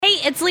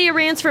it's Leah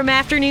Rance from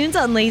Afternoons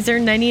on Laser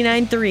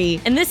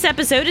 99.3. And this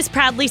episode is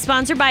proudly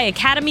sponsored by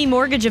Academy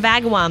Mortgage of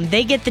Agawam.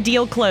 They get the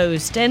deal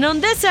closed. And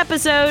on this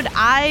episode,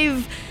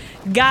 I've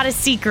got a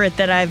secret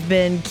that I've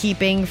been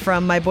keeping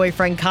from my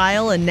boyfriend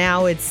Kyle, and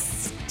now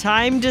it's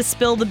time to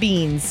spill the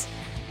beans.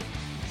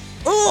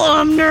 Oh,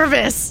 I'm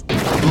nervous.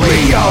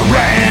 Leah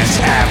Rance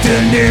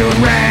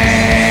Afternoon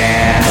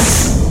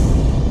Rance.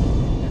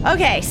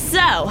 Okay,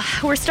 so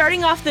we're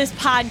starting off this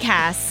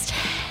podcast,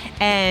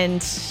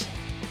 and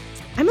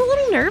I'm a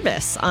little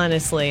nervous,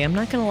 honestly. I'm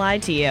not going to lie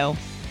to you.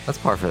 That's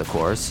par for the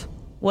course.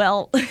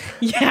 Well,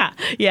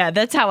 yeah,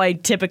 that's how I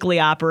typically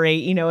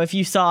operate. You know, if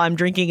you saw, I'm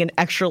drinking an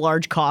extra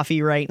large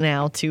coffee right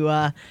now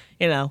to,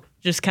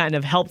 just kind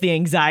of help the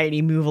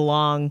anxiety move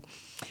along.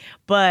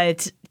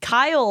 But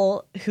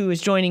Kyle, who is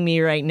joining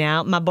me right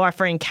now, my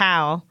boyfriend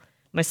Kyle,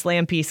 my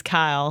slam piece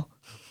Kyle,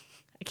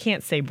 I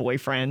can't say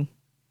boyfriend.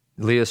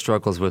 Leah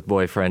struggles with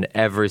boyfriend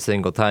every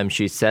single time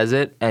she says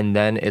it, and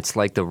then it's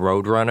like the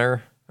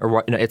Roadrunner,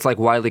 or it's like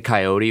Wile E.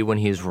 Coyote when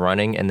he's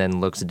running and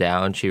then looks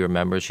down. She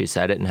remembers she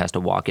said it and has to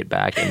walk it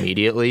back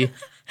immediately.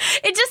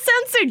 It just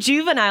sounds so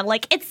juvenile,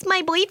 like, it's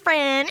my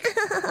boyfriend.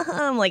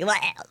 I'm like,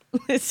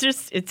 it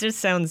just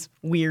sounds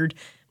weird.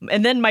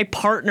 And then my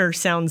partner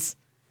sounds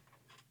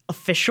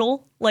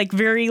official, like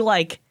very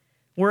like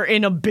we're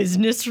in a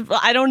business.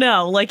 I don't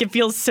know, like it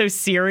feels so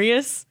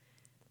serious.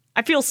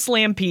 I feel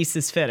slam piece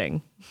is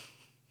fitting.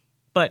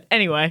 But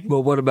anyway.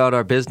 Well, what about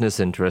our business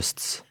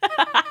interests?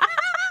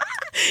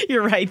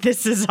 You're right.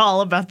 This is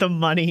all about the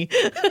money.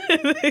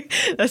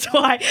 That's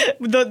why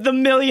the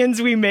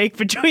millions we make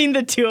between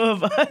the two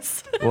of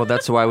us. Well,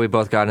 that's why we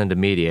both got into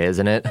media,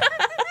 isn't it?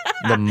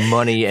 The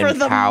money and For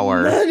the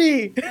power.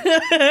 Money.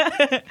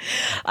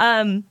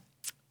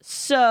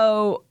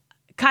 So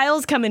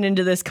Kyle's coming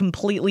into this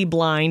completely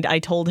blind. I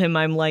told him,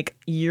 I'm like,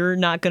 you're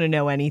not going to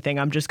know anything.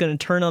 I'm just going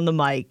to turn on the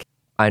mic.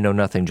 I know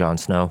nothing, Jon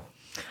Snow.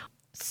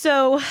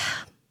 So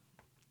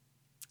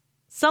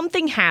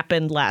something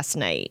happened last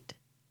night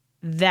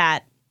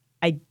that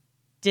I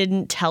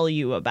didn't tell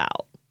you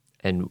about.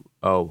 And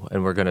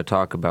we're going to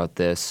talk about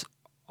this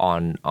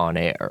on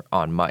air,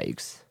 on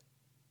mics.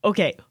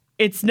 Okay,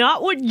 it's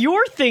not what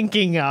you're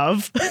thinking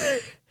of.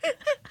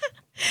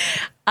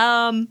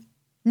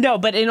 No,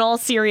 but in all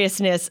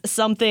seriousness,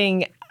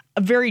 something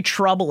very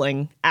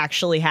troubling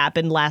actually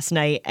happened last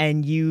night,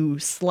 and you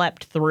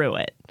slept through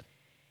it.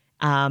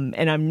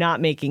 And I'm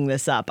not making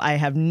this up. I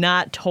have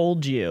not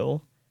told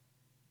you.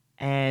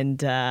 And,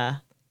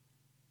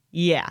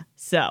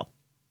 so.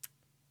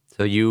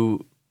 So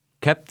you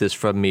kept this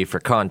from me for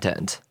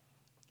content.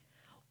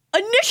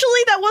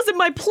 Initially, that wasn't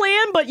my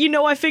plan, but,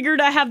 I figured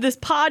I have this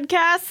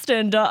podcast,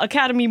 and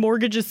Academy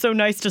Mortgage is so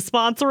nice to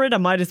sponsor it. I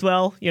might as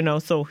well,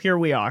 so here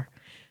we are.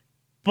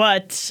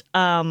 But,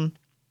 okay,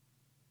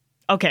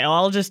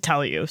 I'll just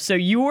tell you. So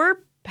you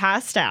were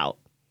passed out.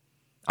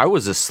 I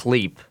was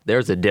asleep.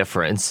 There's a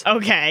difference.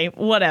 Okay,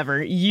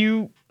 whatever.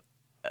 You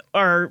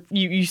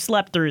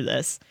slept through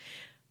this.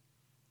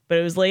 But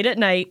it was late at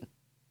night.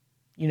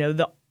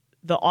 The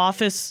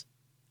office,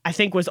 I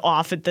think, was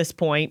off at this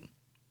point.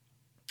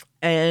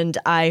 And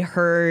I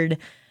heard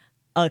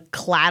a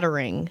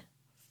clattering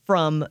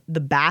from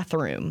the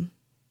bathroom.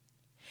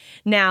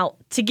 Now,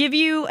 to give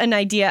you an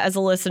idea as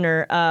a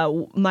listener,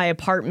 my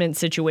apartment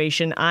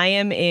situation, I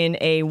am in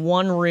a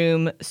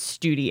one-room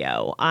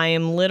studio. I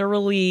am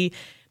literally,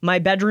 my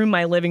bedroom,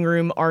 my living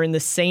room are in the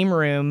same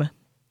room,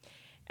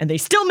 and they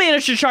still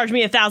managed to charge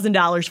me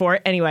 $1,000 for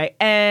it. Anyway,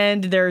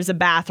 and there's a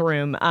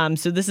bathroom.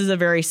 So this is a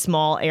very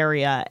small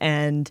area,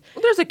 and...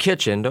 Well, there's a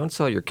kitchen. Don't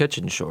sell your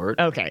kitchen short.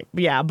 Okay,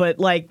 yeah, but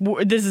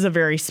this is a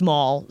very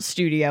small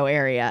studio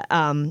area.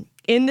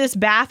 In this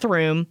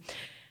bathroom...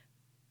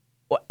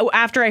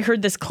 After I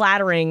heard this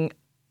clattering,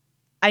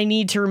 I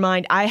need to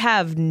remind, I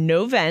have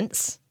no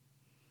vents.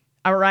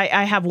 All right,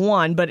 I have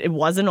one, but it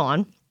wasn't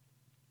on.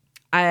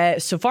 I,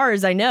 so far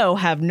as I know,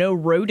 have no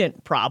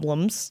rodent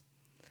problems.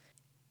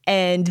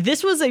 And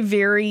this was a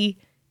very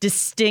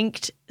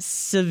distinct,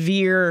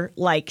 severe,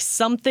 like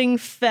something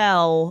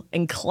fell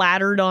and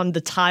clattered on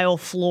the tile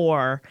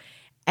floor,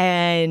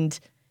 and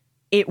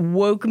it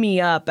woke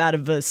me up out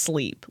of a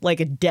sleep,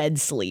 like a dead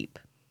sleep.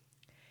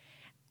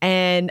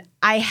 And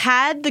I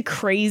had the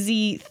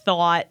crazy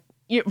thought,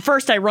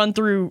 first I run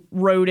through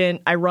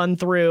rodent, I run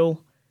through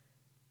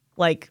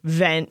like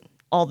vent,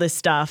 all this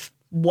stuff,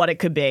 what it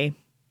could be.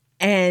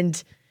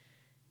 And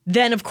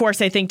then, of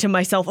course, I think to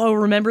myself, oh,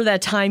 remember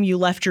that time you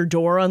left your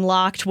door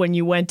unlocked when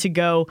you went to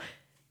go,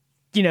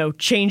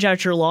 change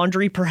out your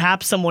laundry?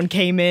 Perhaps someone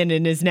came in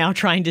and is now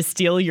trying to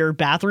steal your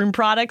bathroom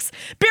products.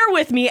 Bear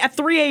with me, at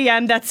 3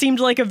 a.m., that seemed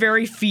like a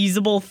very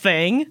feasible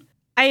thing.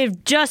 I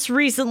have just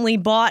recently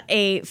bought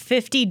a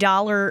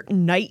 $50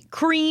 night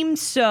cream,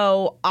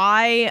 so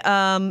I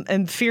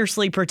am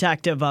fiercely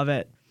protective of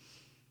it.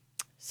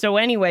 So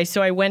anyway,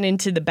 I went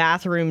into the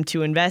bathroom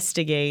to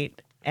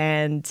investigate,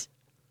 and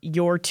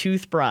your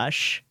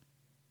toothbrush,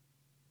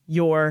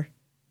 your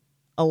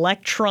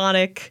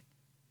electronic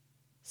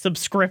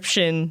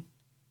subscription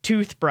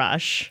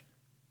toothbrush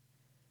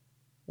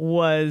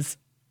was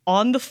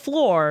on the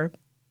floor,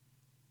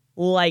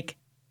 like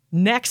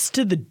next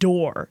to the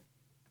door.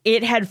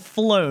 It had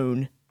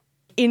flown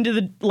into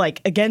the,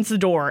 like, against the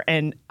door,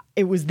 and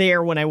it was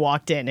there when I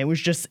walked in. It was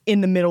just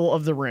in the middle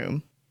of the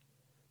room.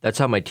 That's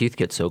how my teeth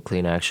get so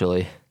clean,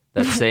 actually.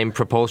 That same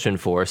propulsion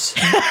force.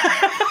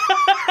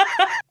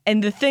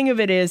 And the thing of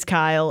it is,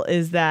 Kyle,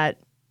 is that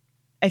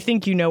I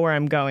think you know where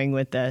I'm going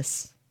with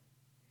this.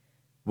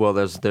 Well,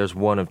 there's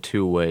one of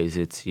two ways.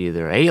 It's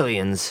either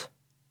aliens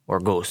or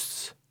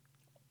ghosts.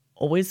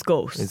 Always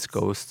ghosts. It's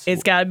ghosts.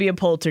 It's got to be a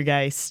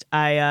poltergeist.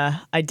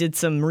 I did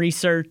some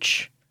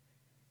research,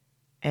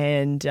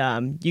 and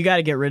you got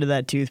to get rid of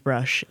that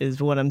toothbrush,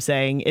 is what I'm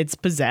saying. It's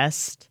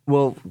possessed.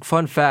 Well,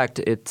 fun fact,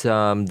 it's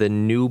the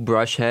new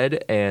brush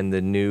head and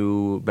the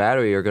new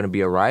battery are going to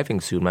be arriving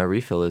soon. My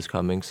refill is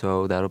coming,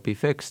 so that'll be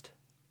fixed.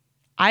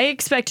 I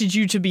expected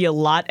you to be a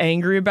lot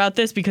angry about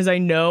this because I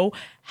know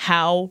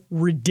how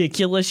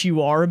ridiculous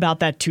you are about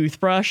that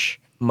toothbrush.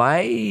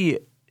 My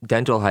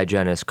dental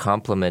hygienist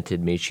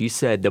complimented me. She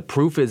said the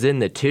proof is in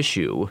the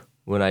tissue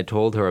when I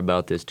told her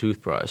about this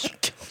toothbrush.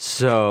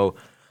 So,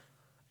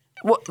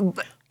 well,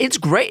 it's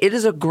great. It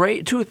is a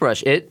great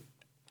toothbrush.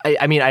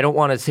 I mean, I don't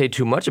want to say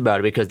too much about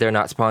it because they're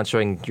not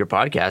sponsoring your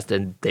podcast,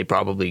 and they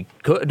probably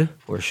could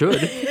or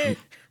should.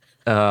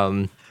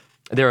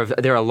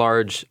 They're a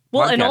large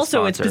well, podcast and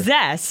also sponsor. it's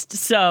possessed,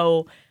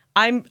 so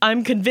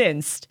I'm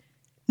convinced.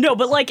 No,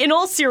 but like in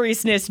all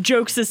seriousness,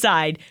 jokes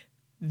aside,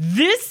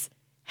 this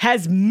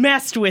has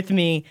messed with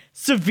me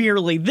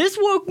severely. This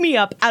woke me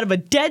up out of a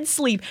dead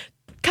sleep.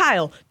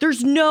 Kyle,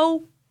 there's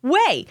no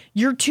way.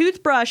 Your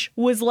toothbrush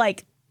was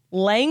like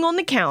laying on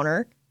the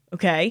counter,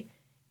 okay?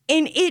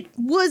 And it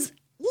was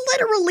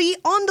literally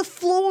on the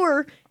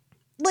floor,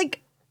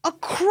 like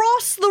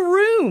across the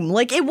room.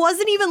 Like it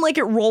wasn't even like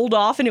it rolled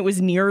off and it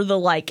was near the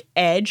like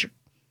edge.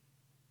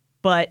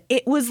 But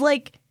it was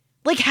like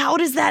how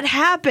does that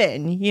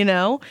happen, you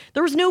know?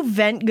 There was no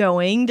vent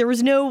going. There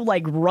was no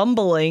like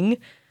rumbling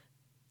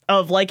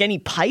of like any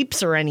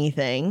pipes or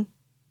anything.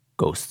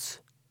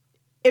 Ghosts.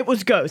 It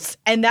was ghosts.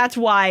 And that's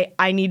why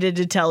I needed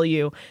to tell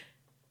you,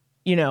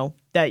 you know,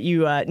 that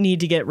you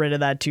need to get rid of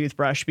that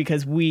toothbrush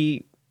because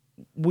we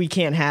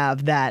can't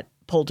have that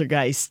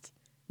poltergeist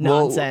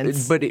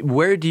nonsense. Well, but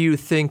where do you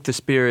think the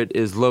spirit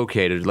is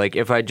located? Like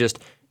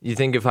you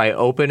think if I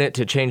open it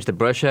to change the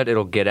brush head,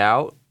 it'll get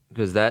out?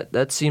 Because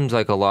that seems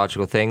like a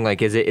logical thing.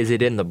 Like, is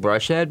it in the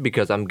brush head?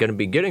 Because I'm going to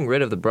be getting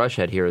rid of the brush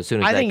head here as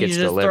soon as that gets delivered. I think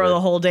you just throw the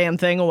whole damn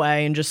thing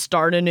away and just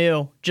start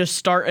anew. Just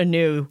start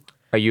anew.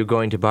 Are you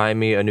going to buy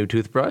me a new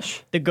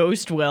toothbrush? The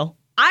ghost will.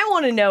 I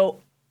want to know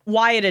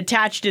why it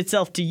attached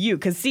itself to you.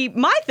 Because, see,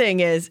 my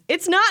thing is,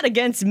 it's not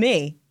against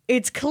me.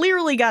 It's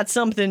clearly got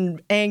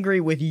something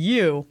angry with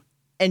you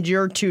and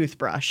your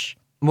toothbrush.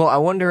 Well, I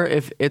wonder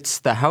if it's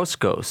the house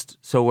ghost.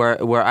 So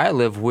where I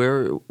live,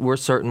 we're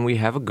certain we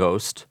have a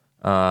ghost.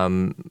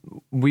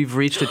 We've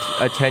reached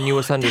a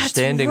tenuous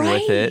understanding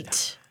with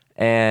it,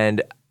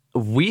 and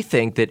we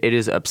think that it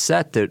is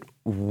upset that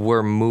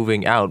we're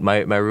moving out.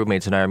 My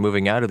roommates and I are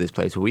moving out of this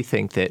place. We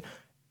think that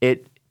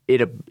it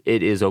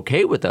is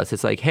okay with us.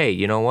 It's like, hey,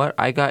 you know what?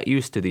 I got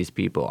used to these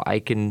people. I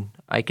can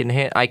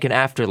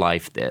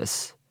afterlife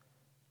this.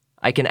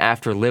 I can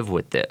afterlive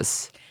with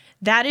this.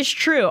 That is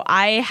true.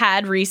 I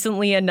had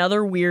recently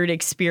another weird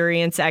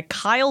experience at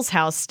Kyle's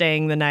house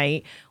staying the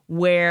night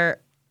where,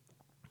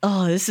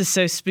 oh, this is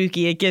so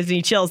spooky. It gives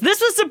me chills.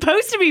 This was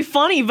supposed to be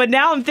funny, but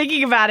now I'm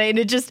thinking about it and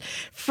it just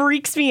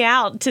freaks me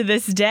out to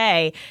this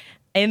day.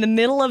 In the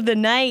middle of the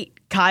night,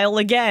 Kyle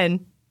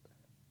again,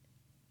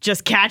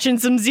 just catching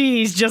some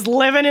Z's, just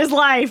living his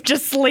life,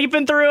 just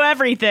sleeping through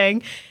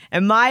everything.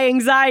 And my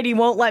anxiety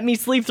won't let me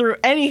sleep through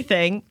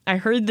anything. I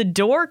heard the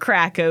door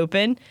crack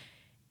open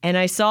and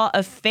I saw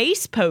a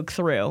face poke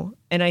through.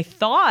 And I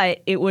thought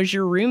it was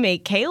your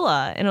roommate,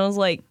 Kayla. And I was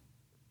like,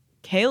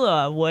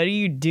 Kayla, what are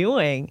you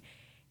doing?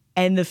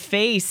 And the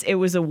face, it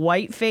was a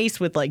white face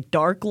with like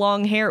dark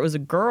long hair. It was a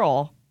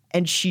girl.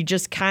 And she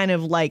just kind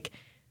of like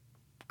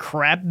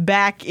crept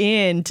back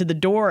into the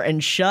door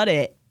and shut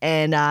it.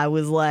 And I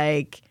was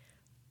like,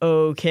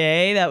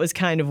 okay, that was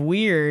kind of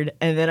weird.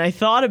 And then I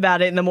thought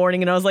about it in the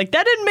morning and I was like,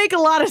 that didn't make a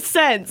lot of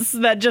sense.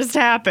 That just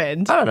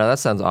happened. I don't know. That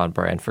sounds on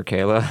brand for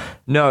Kayla.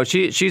 No,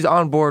 she's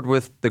on board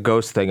with the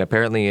ghost thing.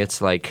 Apparently it's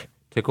like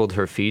tickled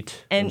her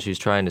feet and she's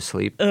trying to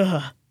sleep.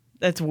 Ugh,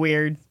 that's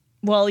weird.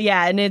 Well,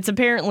 yeah, and it's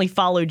apparently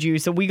followed you,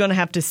 so we're going to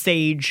have to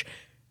sage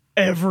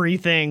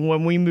everything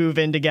when we move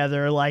in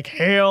together. Like,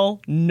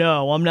 hell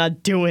no, I'm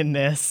not doing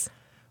this.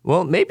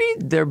 Well, maybe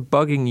they're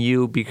bugging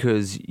you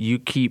because you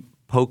keep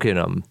poking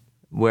them,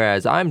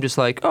 whereas I'm just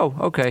like, oh,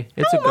 okay,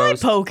 it's a ghost. How am I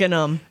poking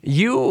them?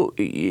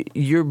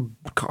 You're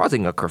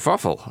causing a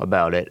kerfuffle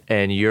about it,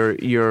 and you're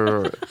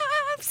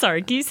I'm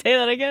sorry, can you say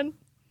that again?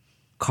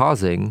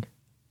 Causing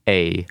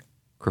a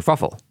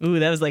kerfuffle. Ooh,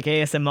 that was like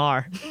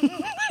ASMR.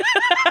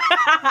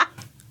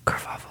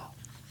 Kerfuffle.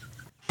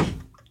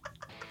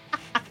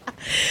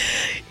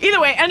 Either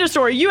way, end of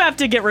story. You have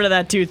to get rid of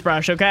that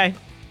toothbrush, okay?